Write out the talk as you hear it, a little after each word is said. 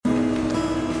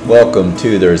Welcome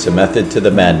to There's a Method to the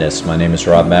Madness. My name is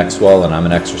Rob Maxwell, and I'm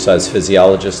an exercise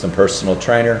physiologist and personal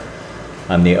trainer.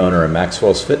 I'm the owner of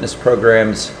Maxwell's Fitness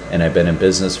Programs, and I've been in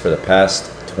business for the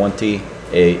past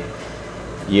 28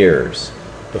 years.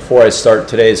 Before I start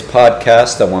today's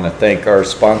podcast, I want to thank our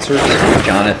sponsors,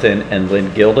 Jonathan and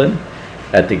Lynn Gilden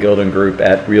at the Gilden Group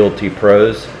at Realty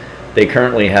Pros. They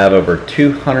currently have over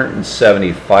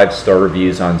 270 five-star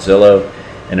reviews on Zillow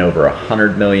and over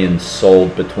 100 million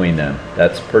sold between them.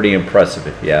 That's pretty impressive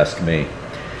if you ask me.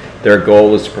 Their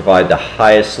goal is to provide the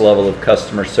highest level of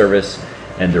customer service,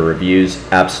 and the reviews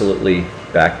absolutely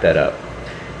back that up.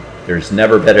 There's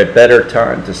never been a better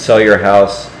time to sell your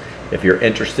house. If you're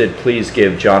interested, please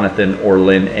give Jonathan or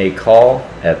Lynn a call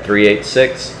at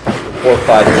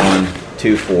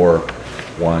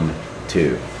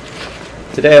 386-451-2412.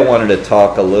 Today I wanted to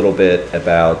talk a little bit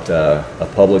about a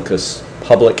public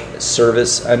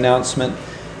service announcement.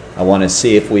 I want to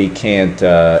see if we can't,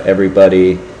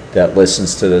 everybody that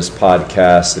listens to this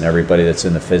podcast and everybody that's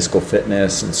in the physical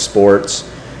fitness and sports,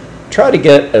 try to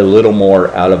get a little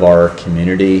more out of our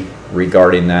community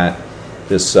regarding that.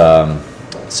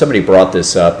 Somebody brought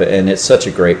this up, and it's such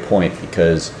a great point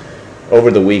because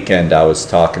over the weekend I was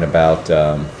talking about,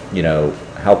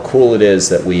 how cool it is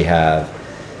that we have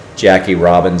Jackie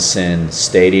Robinson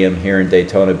Stadium here in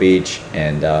Daytona Beach,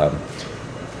 and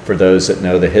for those that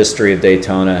know the history of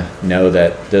Daytona, know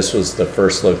that this was the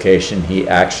first location he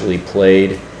actually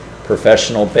played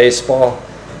professional baseball.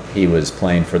 He was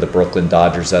playing for the Brooklyn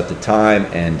Dodgers at the time,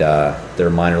 and their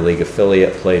minor league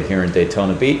affiliate played here in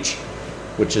Daytona Beach,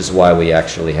 which is why we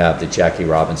actually have the Jackie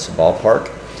Robinson Ballpark.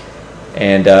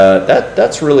 And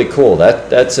that's really cool.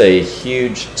 That's a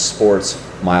huge sports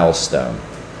milestone.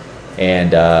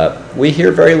 And we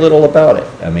hear very little about it.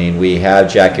 I mean, we have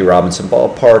Jackie Robinson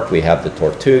Ballpark, we have the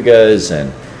Tortugas,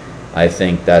 and I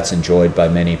think that's enjoyed by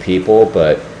many people.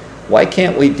 But why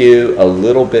can't we do a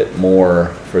little bit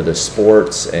more for the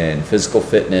sports and physical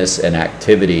fitness and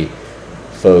activity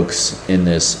folks in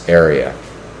this area?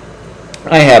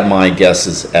 I have my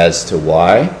guesses as to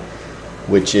why,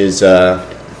 which is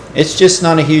it's just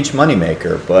not a huge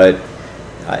moneymaker, but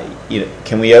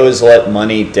can we always let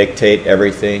money dictate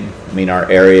everything? I mean, our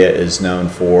area is known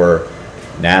for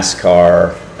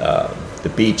NASCAR, the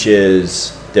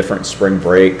beaches, different spring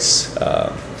breaks,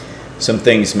 some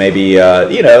things maybe,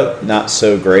 not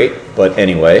so great, but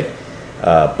anyway,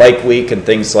 bike week and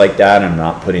things like that. I'm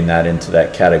not putting that into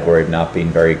that category of not being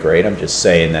very great. I'm just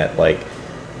saying that,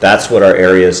 that's what our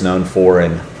area is known for,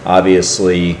 and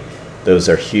obviously those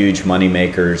are huge money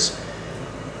makers.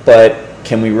 But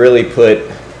can we really put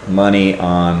money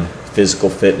on physical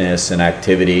fitness and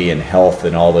activity and health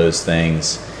and all those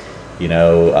things?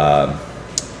 I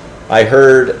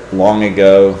heard long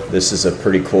ago, this is a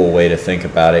pretty cool way to think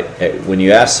about it. When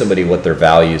you ask somebody what their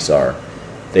values are,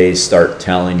 they start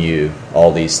telling you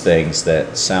all these things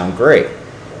that sound great,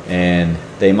 and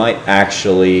they might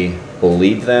actually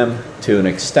believe them to an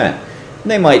extent. And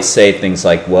they might say things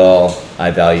like, well, I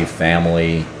value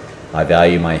family, I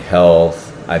value my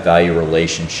health, I value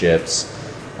relationships,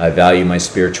 I value my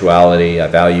spirituality, I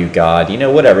value God,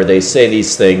 whatever. They say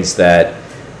these things that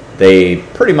they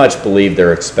pretty much believe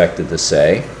they're expected to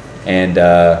say. And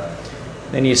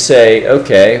then you say,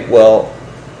 okay, well,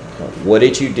 what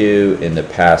did you do in the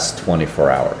past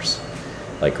 24 hours?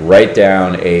 Write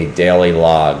down a daily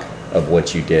log of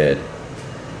what you did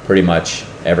pretty much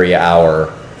every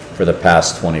hour for the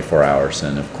past 24 hours.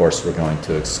 And of course, we're going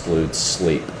to exclude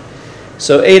sleep.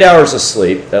 So 8 hours of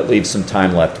sleep, that leaves some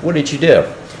time left. What did you do?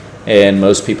 And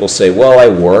most people say, well, I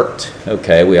worked.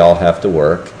 Okay, we all have to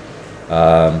work.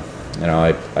 I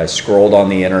scrolled on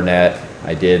the internet.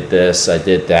 I did this, I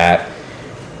did that.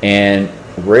 And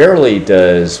rarely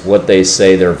does what they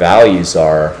say their values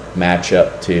are match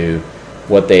up to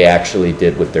what they actually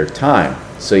did with their time.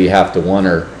 So you have to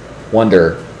wonder,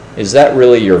 is that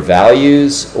really your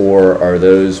values, or are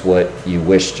those what you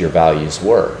wished your values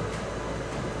were?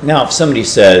 Now, if somebody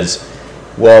says,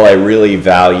 well, I really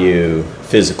value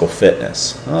physical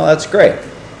fitness, well, that's great.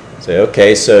 Say,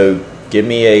 okay, so give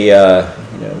me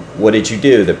what did you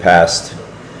do the past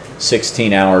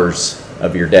 16 hours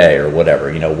of your day, or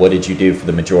whatever? What did you do for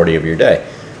the majority of your day?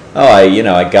 Oh,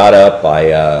 I got up,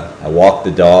 I walked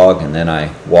the dog, and then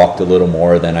I walked a little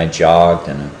more, then I jogged,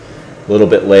 and a little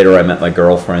bit later I met my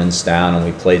girlfriends down and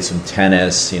we played some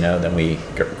tennis, then we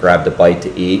grabbed a bite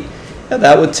to eat. And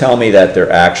that would tell me that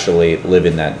they're actually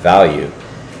living that value.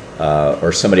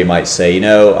 Or somebody might say,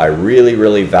 I really,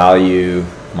 really value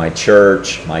my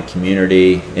church, my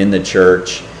community in the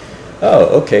church.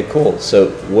 Oh, okay, cool.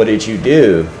 So what did you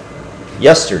do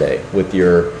yesterday with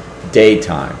your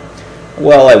daytime?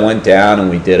 Well, I went down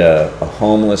and we did a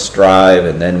homeless drive,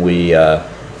 and then we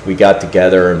got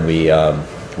together and we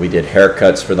did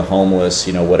haircuts for the homeless,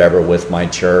 whatever, with my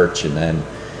church, and then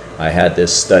I had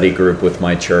this study group with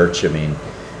my church. I mean,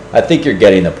 I think you're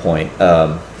getting the point.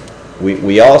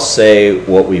 We all say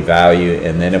what we value,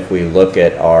 and then if we look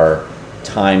at our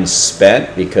time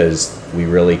spent, because we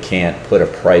really can't put a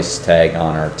price tag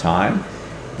on our time,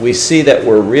 we see that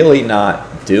we're really not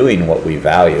doing what we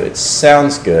value. It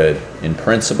sounds good in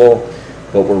principle,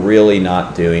 but we're really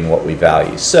not doing what we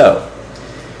value. So,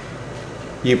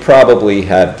 you probably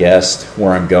have guessed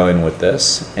where I'm going with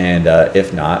this, and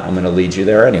if not, I'm going to lead you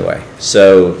there anyway.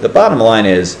 So, the bottom line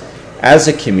is, as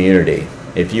a community,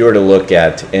 if you were to look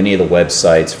at any of the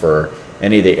websites for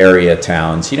any of the area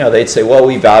towns, they'd say, well,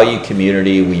 we value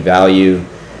community, we value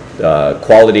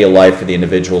quality of life for the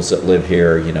individuals that live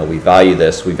here, we value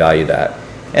this, we value that.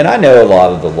 And I know a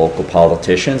lot of the local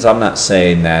politicians. I'm not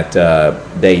saying that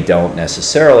they don't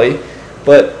necessarily,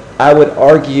 but I would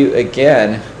argue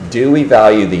again, do we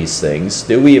value these things?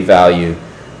 Do we value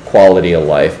quality of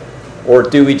life? Or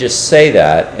do we just say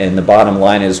that, and the bottom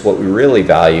line is what we really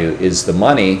value is the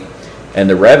money and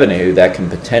the revenue that can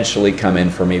potentially come in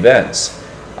from events?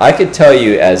 I could tell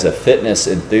you, as a fitness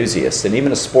enthusiast and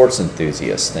even a sports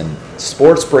enthusiast, and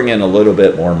sports bring in a little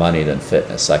bit more money than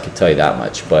fitness, I could tell you that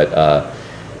much, but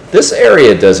this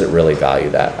area doesn't really value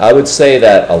that. I would say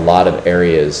that a lot of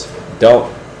areas don't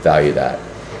value that.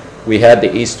 We had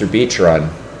the Easter Beach Run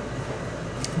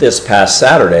this past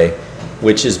Saturday,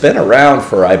 which has been around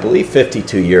for, I believe,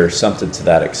 52 years, something to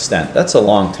that extent. That's a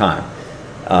long time.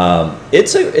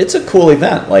 It's a cool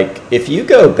event. Like, if you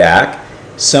go back,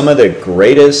 some of the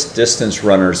greatest distance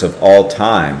runners of all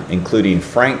time, including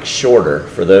Frank Shorter,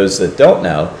 for those that don't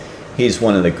know, he's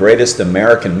one of the greatest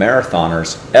American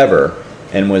marathoners ever,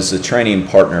 and was the training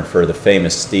partner for the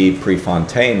famous Steve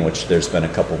Prefontaine, which there's been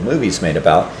a couple movies made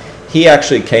about. He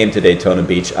actually came to Daytona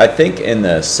Beach, I think in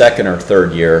the second or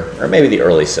third year, or maybe the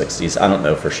early 60s, I don't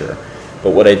know for sure. But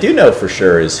what I do know for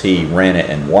sure is he ran it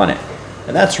and won it.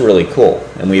 And that's really cool.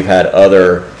 And we've had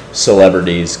other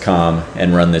celebrities come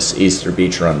and run this Easter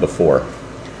Beach Run before.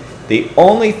 The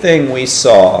only thing we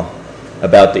saw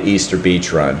about the Easter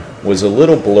Beach Run was a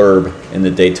little blurb in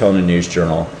the Daytona News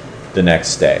Journal the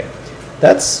next day.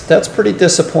 That's pretty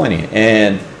disappointing.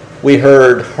 And we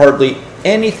heard hardly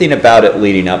anything about it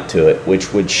leading up to it,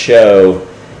 which would show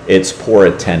its poor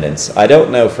attendance. I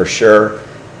don't know for sure,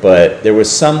 but there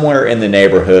was somewhere in the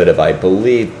neighborhood of, I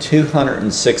believe,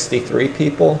 263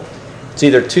 people. It's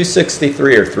either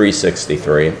 263 or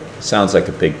 363. Sounds like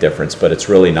a big difference, but it's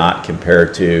really not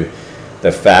compared to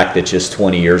the fact that just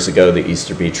 20 years ago, the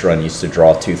Easter Beach Run used to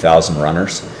draw 2,000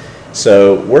 runners.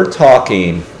 So we're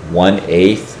talking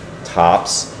 1/8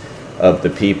 tops of the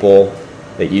people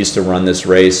that used to run this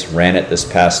race ran it this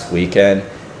past weekend.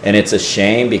 And it's a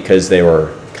shame because they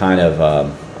were kind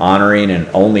of honoring, and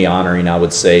only honoring, I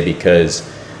would say, because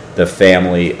the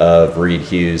family of Reed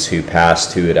Hughes, who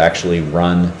passed, who had actually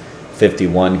run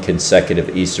 51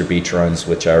 consecutive Easter Beach Runs,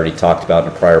 which I already talked about in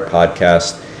a prior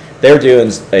podcast. They're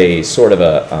doing a sort of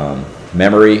a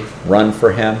memory run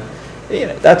for him.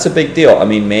 That's a big deal. I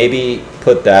mean, maybe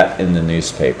put that in the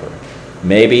newspaper.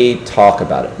 Maybe talk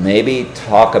about it. Maybe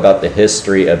talk about the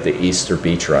history of the Easter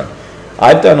Beach Run.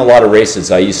 I've done a lot of races.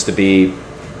 I used to be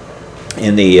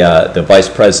in the vice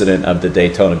president of the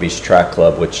Daytona Beach Track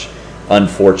Club, which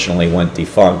unfortunately went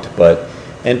defunct.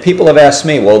 And people have asked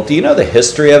me, well, do you know the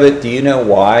history of it? Do you know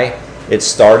why it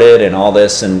started and all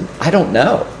this? And I don't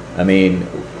know. I mean,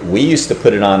 we used to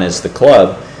put it on as the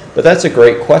club, but that's a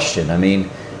great question. I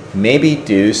mean, maybe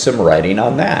do some writing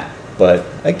on that. But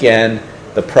again,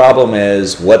 the problem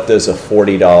is, what does a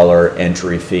 $40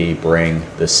 entry fee bring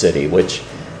the city? Which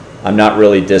I'm not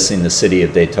really dissing the city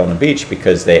of Daytona Beach,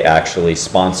 because they actually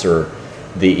sponsor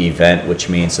the event, which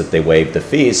means that they waive the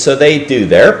fees. So they do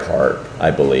their part,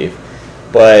 I believe.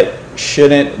 But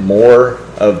shouldn't more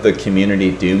of the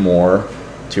community do more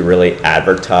to really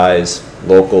advertise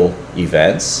local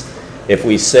events? If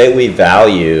we say we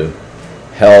value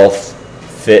health,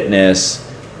 fitness,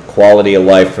 quality of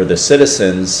life for the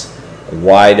citizens,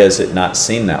 why does it not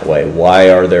seem that way? Why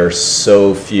are there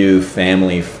so few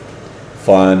family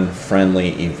fun,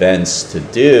 friendly events to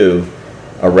do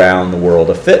around the world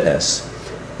of fitness?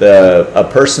 A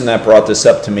person that brought this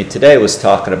up to me today was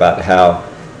talking about how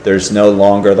there's no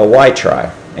longer the Y-Tri.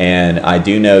 And I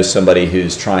do know somebody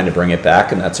who's trying to bring it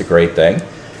back, and that's a great thing.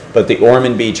 But the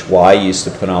Ormond Beach Y used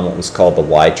to put on what was called the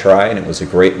Y-Tri, and it was a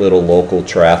great little local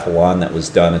triathlon that was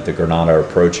done at the Granada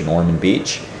Approach in Ormond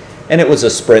Beach. And it was a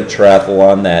sprint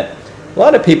triathlon that a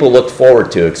lot of people looked forward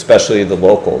to, especially the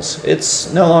locals.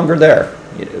 It's no longer there.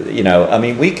 I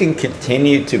mean, we can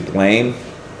continue to blame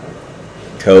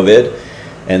COVID,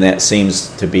 and that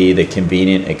seems to be the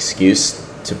convenient excuse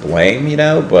to blame,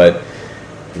 but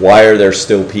why are there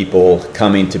still people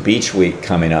coming to Beach Week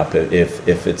coming up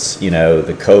if it's,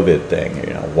 the COVID thing?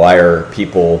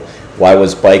 Why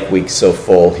was Bike Week so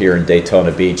full here in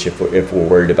Daytona Beach if we're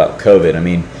worried about COVID? I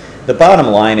mean, the bottom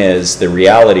line is, the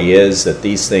reality is that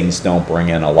these things don't bring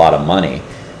in a lot of money.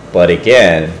 But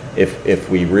again, if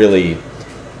we really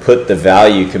put the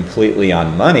value completely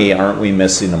on money, aren't we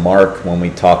missing the mark when we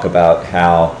talk about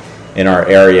how in our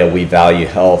area we value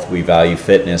health, we value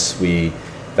fitness, we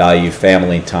value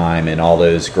family time and all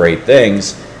those great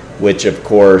things, which of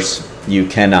course you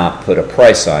cannot put a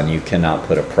price on. You cannot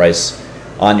put a price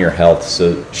on your health.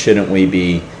 So shouldn't we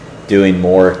be doing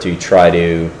more to try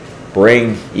to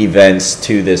bring events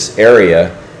to this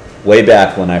area? Way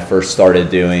back when I first started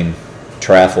doing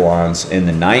triathlons in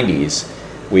the 90s,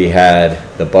 we had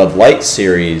the Bud Light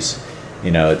series.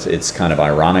 It's kind of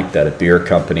ironic that a beer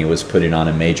company was putting on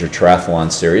a major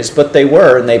triathlon series, but they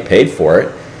were, and they paid for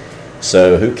it.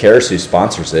 So who cares who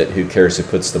sponsors it? Who cares who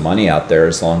puts the money out there,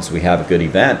 as long as we have a good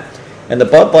event? And the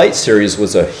Bud Light series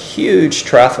was a huge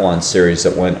triathlon series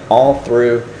that went all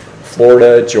through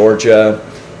Florida, Georgia,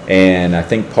 and I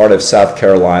think part of South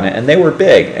Carolina, and they were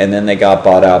big. And then they got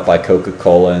bought out by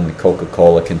Coca-Cola, and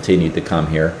Coca-Cola continued to come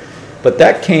here. But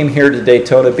that came here to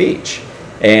Daytona Beach,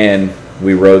 and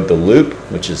we rode the Loop,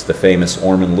 which is the famous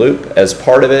Orman Loop, as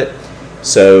part of it.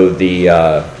 So the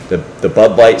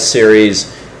Bud Light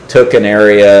series took an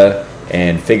area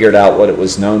and figured out what it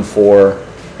was known for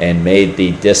and made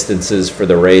the distances for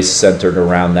the race centered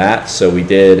around that. So we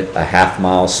did a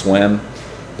half-mile swim.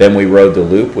 Then we rode the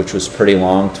Loop, which was pretty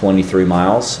long, 23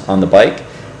 miles on the bike.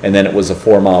 And then it was a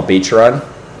 4-mile beach run.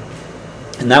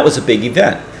 And that was a big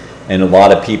event. And a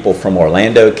lot of people from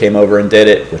Orlando came over and did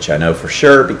it, which I know for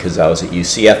sure because I was at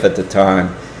UCF at the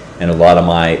time. And a lot of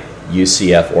my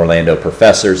UCF Orlando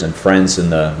professors and friends in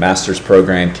the master's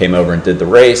program came over and did the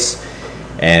race.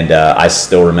 And I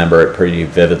still remember it pretty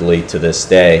vividly to this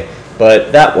day.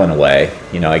 But that went away.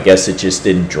 I guess it just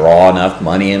didn't draw enough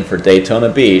money in for Daytona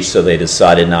Beach, so they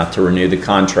decided not to renew the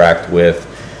contract with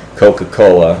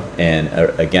Coca-Cola. And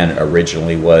again,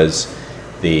 originally was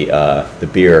the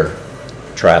beer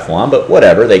triathlon, but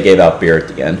whatever, they gave out beer at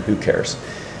the end. Who cares?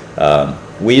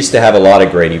 We used to have a lot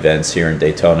of great events here in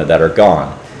Daytona that are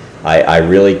gone. I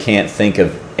really can't think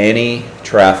of any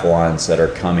triathlons that are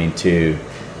coming to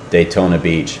Daytona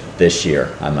Beach this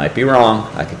year. I might be wrong.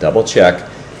 I could double check,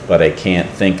 but I can't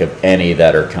think of any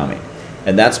that are coming.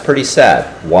 And that's pretty sad.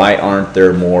 Why aren't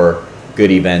there more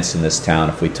good events in this town?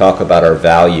 If we talk about our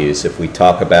values, if we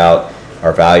talk about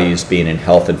our values being in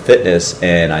health and fitness,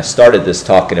 and I started this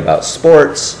talking about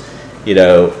sports,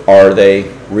 are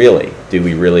they really? Do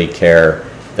we really care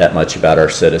that much about our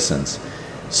citizens?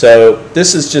 So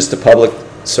this is just a public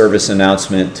service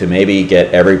announcement to maybe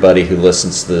get everybody who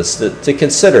listens to this to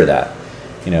consider that.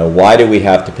 Why do we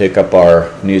have to pick up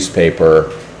our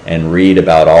newspaper and read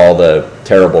about all the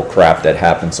terrible crap that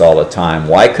happens all the time?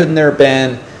 Why couldn't there have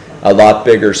been a lot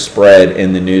bigger spread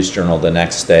in the News Journal the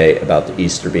next day about the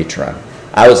Easter Beach Run?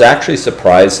 I was actually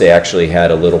surprised they actually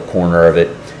had a little corner of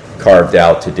it carved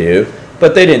out to do,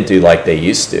 but they didn't do like they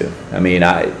used to. I mean,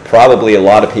 probably a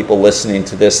lot of people listening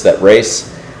to this that race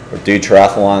or do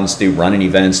triathlons, do running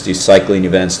events, do cycling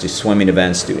events, do swimming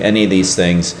events, do any of these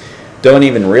things, don't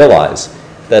even realize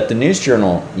that the News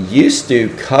Journal used to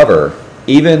cover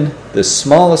even the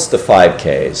smallest of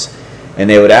 5Ks, and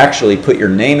they would actually put your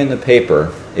name in the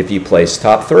paper if you placed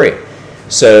top 3.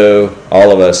 So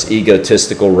all of us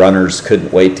egotistical runners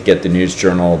couldn't wait to get the News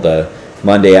Journal the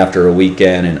Monday after a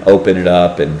weekend and open it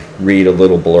up and read a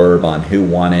little blurb on who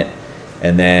won it,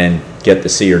 and then get to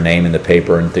see your name in the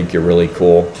paper and think you're really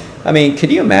cool. I mean, can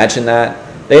you imagine that?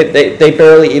 They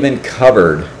barely even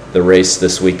covered the race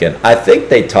this weekend. I think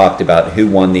they talked about who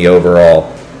won the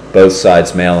overall, both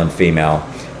sides, male and female,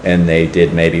 and they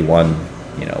did maybe one,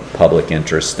 public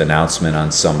interest announcement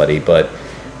on somebody, but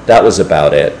that was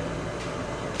about it.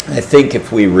 I think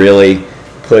if we really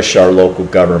push our local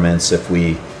governments, if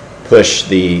we push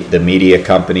the media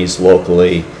companies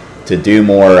locally to do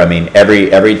more, I mean,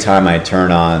 every time I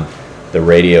turn on the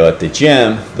radio at the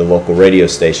gym, the local radio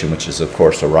station, which is of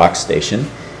course a rock station,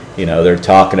 they're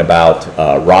talking about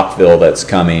Rockville that's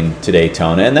coming to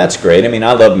Daytona, and that's great. I mean,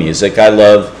 I love music. I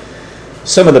love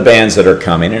some of the bands that are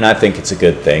coming, and I think it's a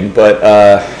good thing. But,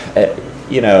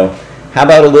 how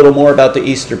about a little more about the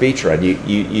Easter Beach Run?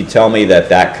 You tell me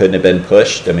that couldn't have been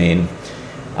pushed. I mean,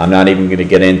 I'm not even going to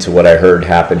get into what I heard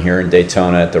happen here in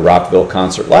Daytona at the Rockville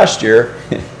concert last year.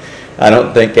 I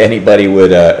don't think anybody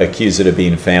would accuse it of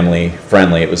being family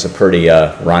friendly. It was a pretty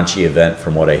raunchy event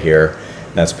from what I hear.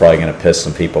 That's probably going to piss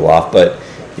some people off. But,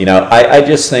 I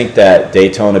just think that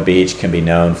Daytona Beach can be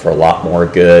known for a lot more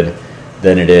good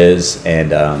than it is.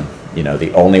 And,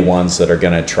 the only ones that are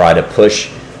going to try to push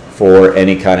for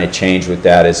any kind of change with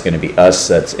that is going to be us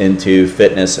that's into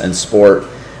fitness and sport,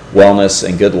 wellness,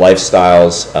 and good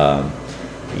lifestyles.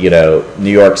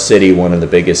 New York City, one of the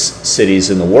biggest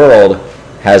cities in the world,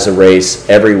 has a race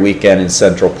every weekend in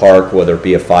Central Park, whether it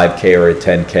be a 5K or a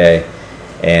 10K.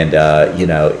 And,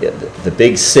 the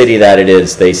big city that it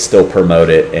is, they still promote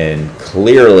it, and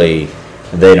clearly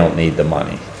they don't need the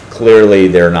money. Clearly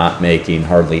they're not making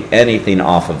hardly anything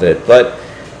off of it, but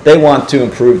they want to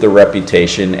improve their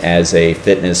reputation as a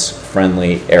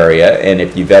fitness-friendly area. And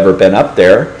if you've ever been up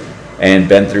there and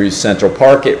been through Central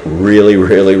Park, it really,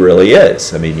 really, really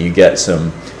is. I mean, you get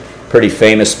some pretty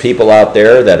famous people out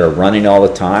there that are running all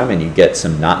the time, and you get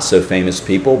some not so famous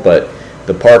people, but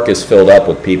the park is filled up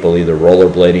with people either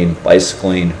rollerblading,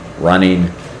 bicycling,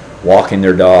 running, walking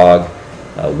their dog,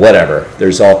 whatever.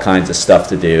 There's all kinds of stuff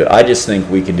to do. I just think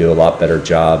we can do a lot better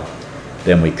job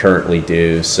than we currently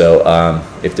do. So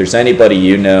if there's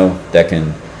anybody that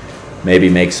can maybe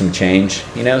make some change,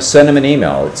 send them an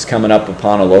email. It's coming up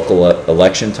upon a local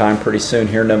election time pretty soon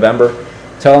here in November.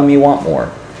 Tell them you want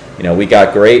more. We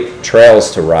got great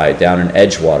trails to ride down in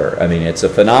Edgewater. I mean, it's a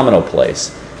phenomenal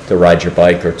place to ride your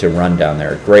bike or to run down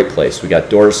there. Great place. We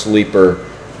got Doris Leaper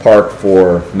Park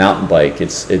for mountain bike.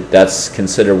 That's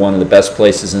considered one of the best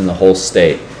places in the whole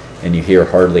state, and you hear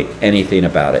hardly anything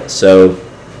about it. So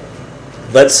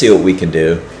let's see what we can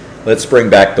do. Let's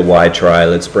bring back the Y-Tri.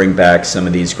 Let's bring back some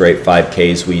of these great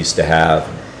 5Ks we used to have.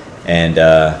 And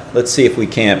let's see if we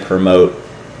can't promote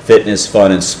fitness,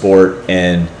 fun, and sport.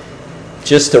 And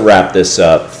just to wrap this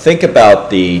up, think about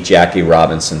the Jackie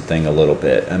Robinson thing a little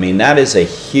bit. I mean, that is a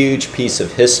huge piece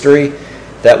of history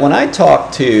that when I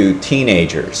talk to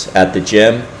teenagers at the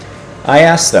gym, I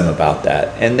ask them about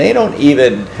that. And they don't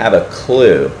even have a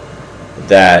clue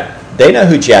that they know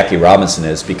who Jackie Robinson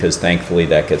is, because thankfully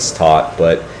that gets taught,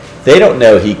 but they don't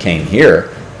know he came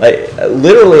here.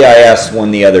 Literally, I asked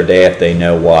one the other day if they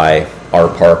know why our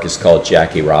park is called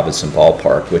Jackie Robinson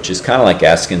Ballpark, which is kind of like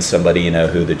asking somebody,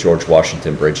 who the George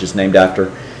Washington Bridge is named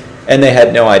after, and they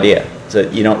had no idea. So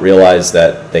you don't realize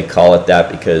that they call it that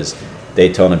because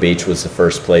Daytona Beach was the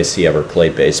first place he ever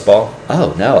played baseball?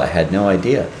 Oh, no, I had no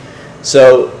idea.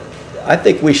 So I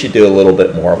think we should do a little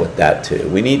bit more with that too.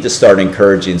 We need to start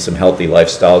encouraging some healthy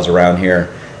lifestyles around here.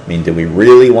 I mean, do we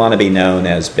really want to be known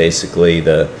as basically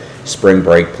the spring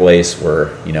break place where,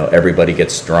 everybody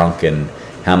gets drunk and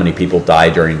how many people die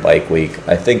during bike week?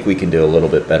 I think we can do a little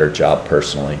bit better job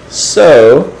personally.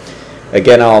 So,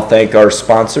 again, I'll thank our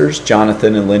sponsors,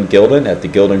 Jonathan and Lynn Gilden at the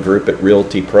Gilden Group at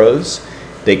Realty Pros.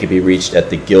 They can be reached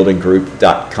at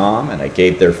thegildengroup.com, and I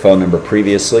gave their phone number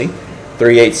previously,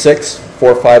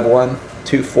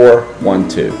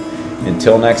 386-451-2412.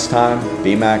 Until next time,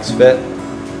 be Max Fit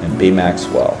and be Max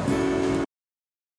Well.